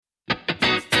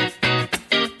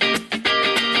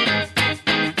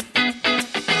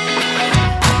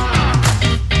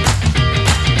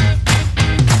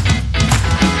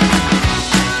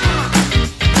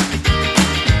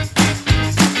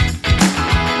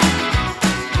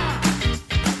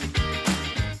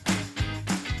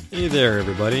Hey there,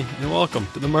 everybody, and welcome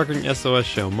to the Marketing SOS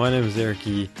Show. My name is Eric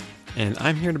E., and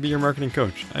I'm here to be your marketing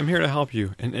coach. I'm here to help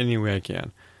you in any way I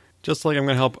can. Just like I'm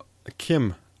going to help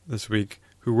Kim this week,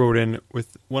 who wrote in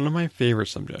with one of my favorite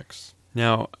subjects.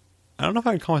 Now, I don't know if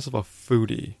I can call myself a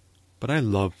foodie, but I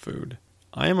love food.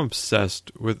 I am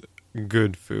obsessed with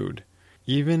good food.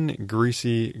 Even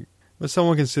greasy, what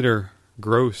someone consider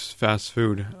gross fast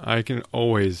food, I can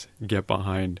always get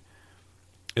behind.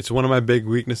 It's one of my big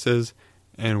weaknesses,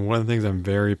 and one of the things I'm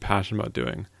very passionate about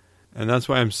doing. And that's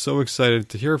why I'm so excited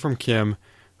to hear from Kim,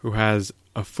 who has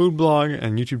a food blog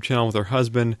and YouTube channel with her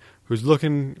husband, who's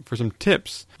looking for some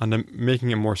tips on making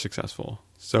it more successful.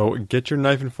 So get your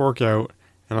knife and fork out,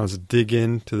 and let's dig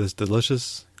into this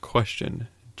delicious question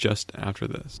just after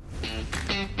this.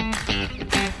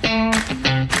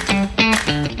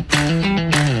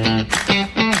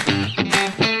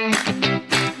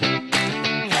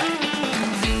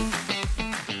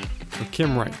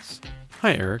 Kim writes,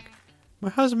 "Hi Eric, my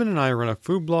husband and I run a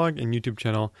food blog and YouTube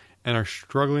channel and are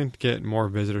struggling to get more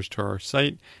visitors to our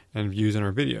site and views on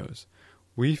our videos.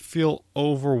 We feel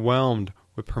overwhelmed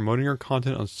with promoting our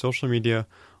content on social media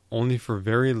only for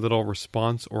very little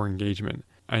response or engagement.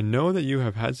 I know that you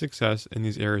have had success in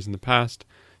these areas in the past,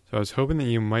 so I was hoping that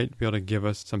you might be able to give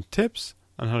us some tips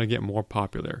on how to get more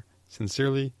popular.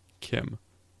 Sincerely, Kim."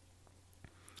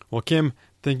 Well, Kim,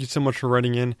 thank you so much for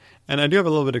writing in. And I do have a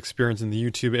little bit of experience in the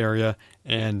YouTube area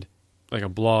and like a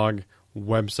blog,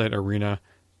 website arena.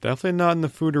 Definitely not in the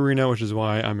food arena, which is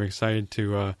why I'm excited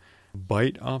to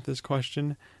bite off this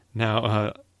question.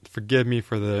 Now, forgive me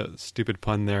for the stupid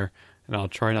pun there, and I'll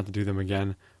try not to do them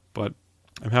again. But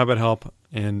I'm happy to help,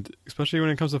 and especially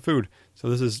when it comes to food. So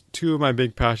this is two of my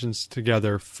big passions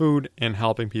together, food and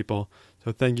helping people.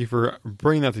 So thank you for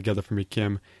bringing that together for me,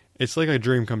 Kim. It's like a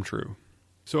dream come true.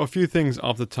 So a few things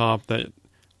off the top that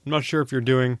I'm not sure if you're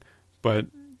doing, but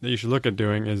that you should look at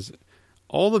doing is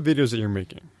all the videos that you're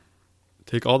making.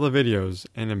 Take all the videos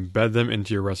and embed them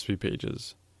into your recipe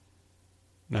pages.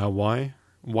 Now why?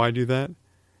 Why do that?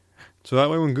 So that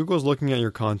way when Google's looking at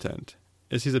your content,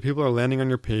 it sees that people are landing on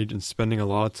your page and spending a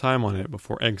lot of time on it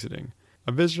before exiting.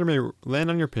 A visitor may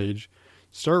land on your page,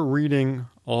 start reading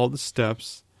all the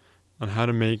steps on how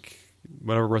to make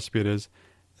whatever recipe it is,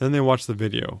 and then they watch the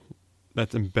video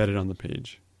that's embedded on the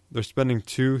page. They're spending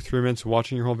 2-3 minutes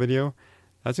watching your whole video.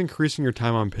 That's increasing your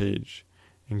time on page.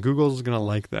 And Google's going to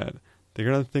like that. They're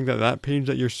going to think that that page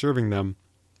that you're serving them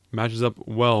matches up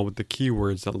well with the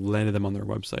keywords that landed them on their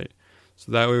website.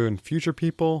 So that way when future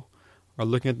people are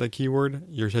looking at that keyword,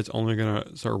 your site's only going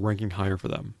to start ranking higher for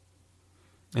them.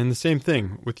 And the same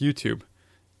thing with YouTube.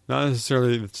 Not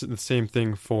necessarily the same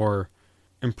thing for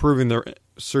improving their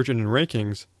search engine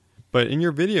rankings, but in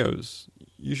your videos,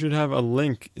 you should have a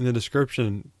link in the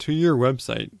description to your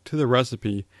website, to the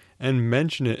recipe, and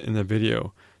mention it in the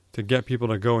video to get people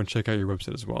to go and check out your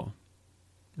website as well.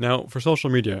 Now, for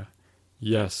social media,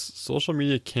 yes, social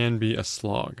media can be a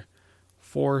slog,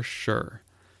 for sure.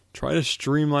 Try to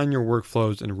streamline your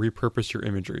workflows and repurpose your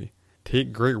imagery.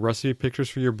 Take great recipe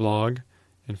pictures for your blog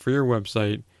and for your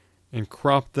website, and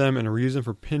crop them and reuse them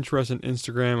for Pinterest and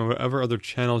Instagram and whatever other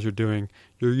channels you're doing,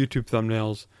 your YouTube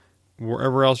thumbnails,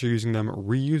 wherever else you're using them,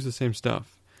 reuse the same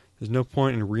stuff. There's no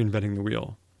point in reinventing the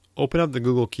wheel. Open up the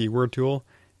Google Keyword tool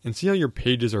and see how your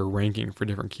pages are ranking for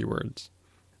different keywords.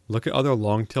 Look at other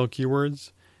long-tail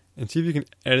keywords and see if you can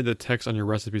edit the text on your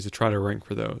recipes to try to rank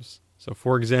for those. So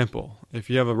for example,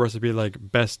 if you have a recipe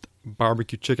like best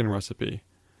barbecue chicken recipe,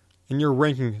 and you're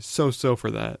ranking so-so for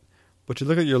that, but you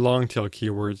look at your long-tail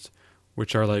keywords,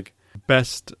 which are like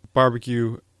best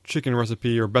barbecue chicken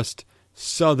recipe or best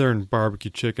Southern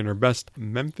barbecue chicken or best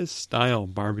Memphis style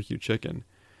barbecue chicken,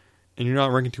 and you're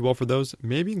not ranking too well for those,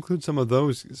 maybe include some of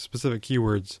those specific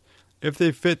keywords if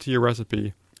they fit to your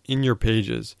recipe in your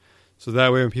pages. So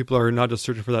that way when people are not just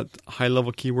searching for that high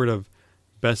level keyword of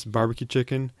best barbecue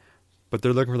chicken, but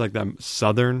they're looking for like that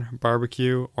Southern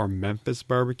barbecue or Memphis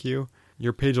barbecue,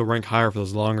 your page will rank higher for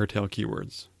those longer tail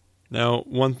keywords. Now,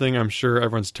 one thing I'm sure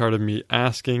everyone's tired of me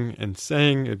asking and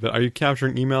saying is, are you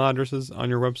capturing email addresses on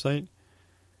your website?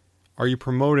 Are you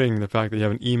promoting the fact that you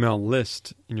have an email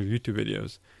list in your YouTube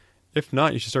videos? If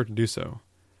not, you should start to do so.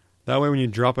 That way when you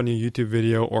drop a new YouTube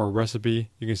video or a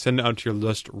recipe, you can send it out to your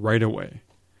list right away.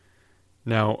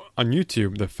 Now, on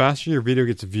YouTube, the faster your video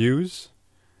gets views,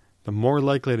 the more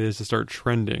likely it is to start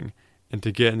trending and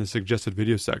to get in the suggested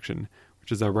video section,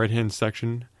 which is that right-hand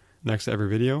section next to every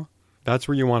video. That's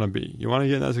where you want to be. You want to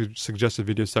get in that suggested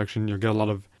video section. You'll get a lot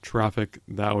of traffic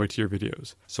that way to your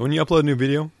videos. So when you upload a new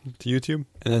video to YouTube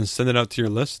and then send it out to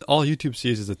your list, all YouTube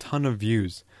sees is a ton of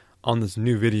views on this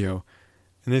new video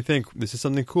And they think this is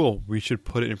something cool. We should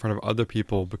put it in front of other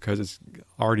people because it's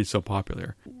already so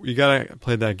popular. You gotta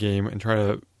play that game and try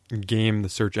to game the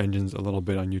search engines a little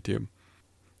bit on YouTube.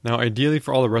 Now, ideally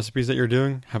for all the recipes that you're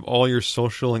doing, have all your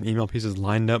social and email pieces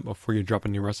lined up before you drop a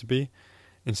new recipe,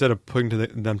 instead of putting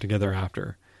them together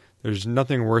after. There's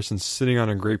nothing worse than sitting on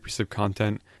a great piece of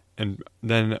content and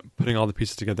then putting all the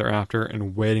pieces together after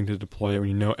and waiting to deploy it when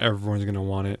you know everyone's going to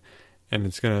want it and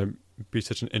it's going to be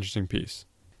such an interesting piece.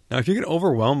 Now, if you get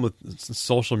overwhelmed with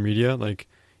social media, like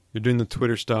you're doing the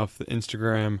Twitter stuff, the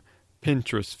Instagram,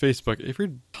 Pinterest, Facebook, if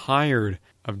you're tired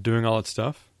of doing all that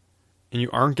stuff and you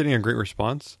aren't getting a great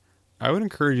response, I would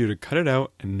encourage you to cut it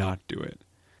out and not do it.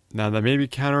 Now, that may be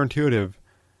counterintuitive,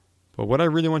 but what I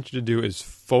really want you to do is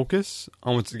focus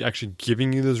on what's actually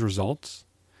giving you those results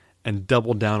and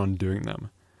double down on doing them.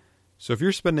 So if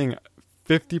you're spending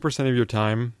 50% of your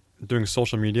time doing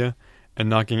social media and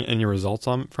not getting any results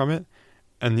from it,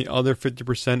 and the other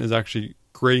 50% is actually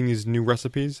creating these new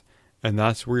recipes, and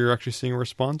that's where you're actually seeing a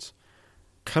response,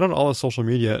 cut out all the social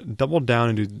media, double down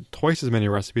and do twice as many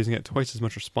recipes and get twice as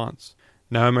much response.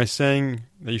 Now, am I saying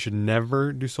that you should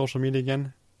never do social media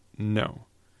again? No.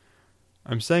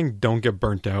 I'm saying don't get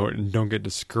burnt out and don't get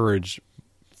discouraged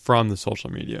from the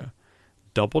social media.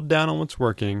 Double down on what's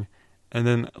working, and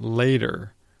then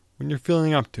later, when you're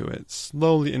feeling up to it,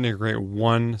 slowly integrate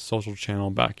one social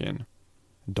channel back in.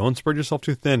 Don't spread yourself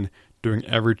too thin doing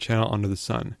every channel under the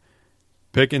sun.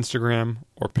 Pick Instagram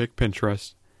or pick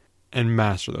Pinterest and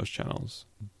master those channels.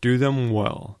 Do them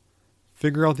well.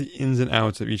 Figure out the ins and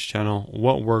outs of each channel,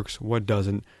 what works, what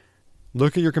doesn't.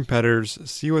 Look at your competitors,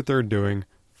 see what they're doing,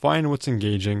 find what's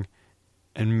engaging,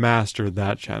 and master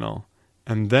that channel.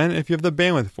 And then, if you have the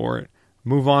bandwidth for it,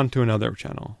 move on to another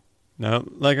channel. Now,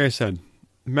 like I said,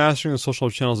 mastering the social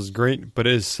channels is great, but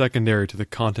it is secondary to the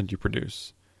content you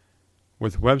produce.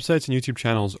 With websites and YouTube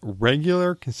channels,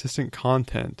 regular, consistent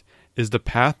content is the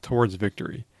path towards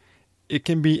victory. It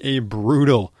can be a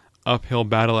brutal uphill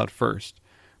battle at first,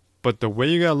 but the way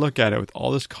you gotta look at it with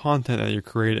all this content that you're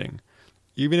creating,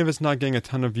 even if it's not getting a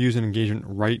ton of views and engagement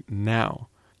right now,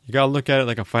 you gotta look at it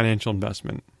like a financial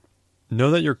investment.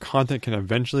 Know that your content can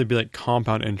eventually be like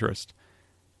compound interest,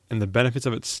 and the benefits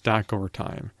of it stack over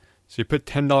time. So you put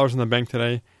 $10 in the bank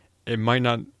today, it might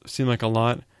not seem like a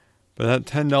lot, but that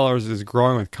 $10 is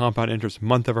growing with compound interest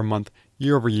month over month,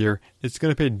 year over year. It's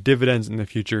going to pay dividends in the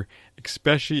future,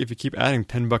 especially if you keep adding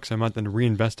 $10 a month and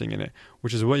reinvesting in it,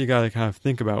 which is what you got to kind of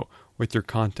think about with your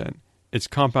content. It's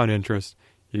compound interest.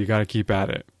 You got to keep at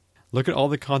it. Look at all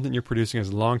the content you're producing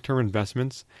as long-term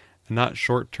investments and not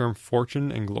short-term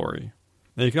fortune and glory.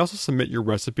 Now, you can also submit your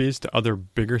recipes to other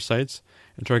bigger sites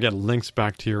and try to get links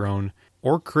back to your own,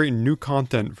 or create new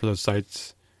content for those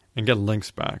sites and get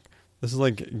links back. This is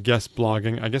like guest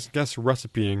blogging, I guess guest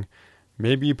recipeing.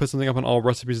 Maybe you put something up on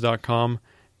allrecipes.com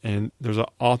and there's an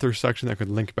author section that could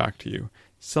link back to you.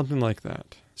 Something like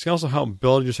that. This can also help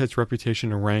build your site's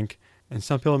reputation and rank, and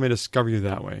some people may discover you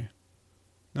that way.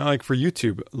 Now, like for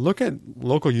YouTube, look at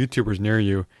local YouTubers near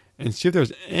you and see if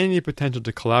there's any potential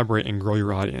to collaborate and grow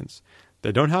your audience.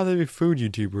 They don't have to be food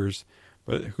YouTubers,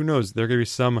 but who knows, there could be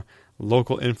some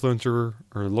local influencer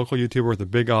or local YouTuber with a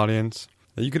big audience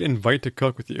that you could invite to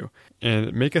cook with you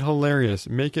and make it hilarious,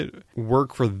 make it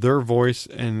work for their voice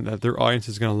and that their audience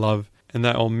is going to love, and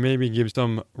that will maybe give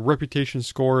some reputation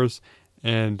scores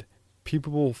and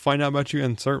people will find out about you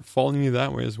and start following you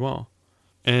that way as well.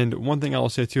 And one thing I'll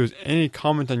say too is any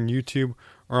comment on YouTube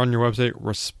or on your website,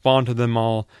 respond to them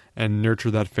all and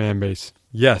nurture that fan base.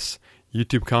 Yes,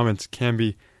 YouTube comments can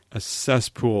be a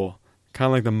cesspool, kind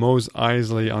of like the Mos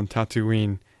Eisley on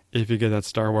Tatooine, if you get that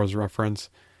Star Wars reference.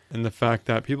 And the fact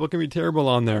that people can be terrible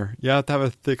on there. You have to have a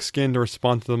thick skin to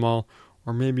respond to them all,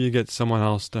 or maybe you get someone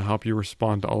else to help you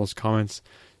respond to all those comments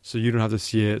so you don't have to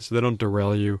see it, so they don't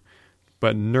derail you.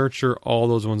 But nurture all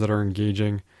those ones that are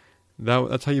engaging.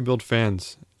 That's how you build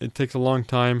fans. It takes a long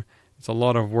time, it's a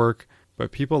lot of work,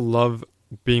 but people love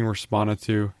being responded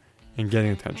to and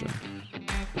getting attention.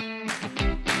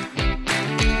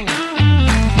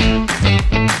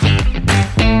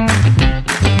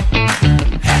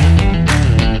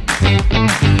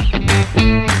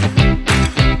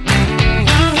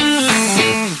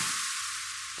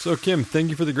 So Kim, thank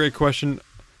you for the great question.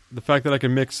 The fact that I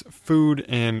can mix food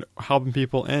and helping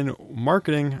people and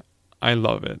marketing, I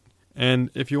love it. And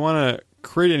if you want to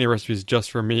create any recipes just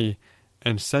for me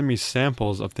and send me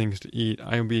samples of things to eat,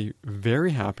 I would be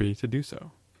very happy to do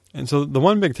so. And so the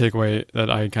one big takeaway that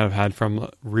I kind of had from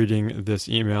reading this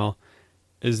email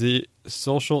is the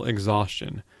social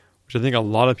exhaustion, which I think a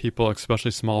lot of people,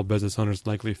 especially small business owners,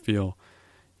 likely feel.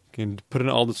 You can put in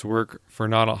all this work for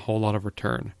not a whole lot of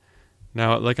return.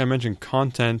 Now, like I mentioned,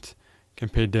 content can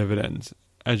pay dividends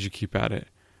as you keep at it.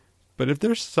 But if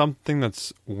there's something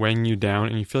that's weighing you down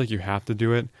and you feel like you have to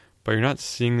do it, but you're not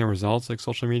seeing the results like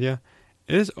social media,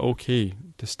 it is okay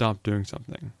to stop doing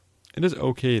something. It is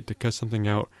okay to cut something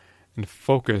out and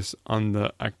focus on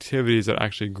the activities that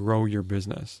actually grow your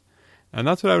business. And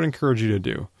that's what I would encourage you to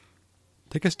do.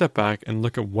 Take a step back and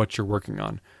look at what you're working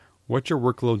on, what your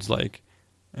workload's like,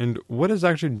 and what is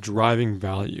actually driving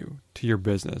value to your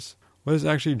business. What is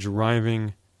actually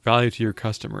driving value to your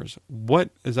customers? What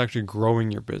is actually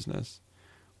growing your business?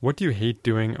 What do you hate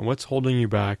doing and what's holding you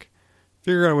back?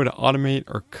 Figure out a way to automate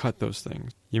or cut those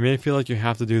things. You may feel like you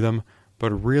have to do them,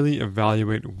 but really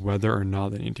evaluate whether or not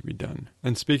they need to be done.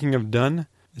 And speaking of done,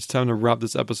 it's time to wrap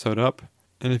this episode up.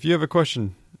 And if you have a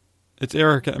question, it's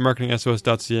Eric at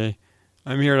marketingsos.ca.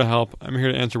 I'm here to help. I'm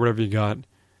here to answer whatever you got.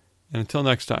 And until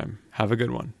next time, have a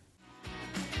good one.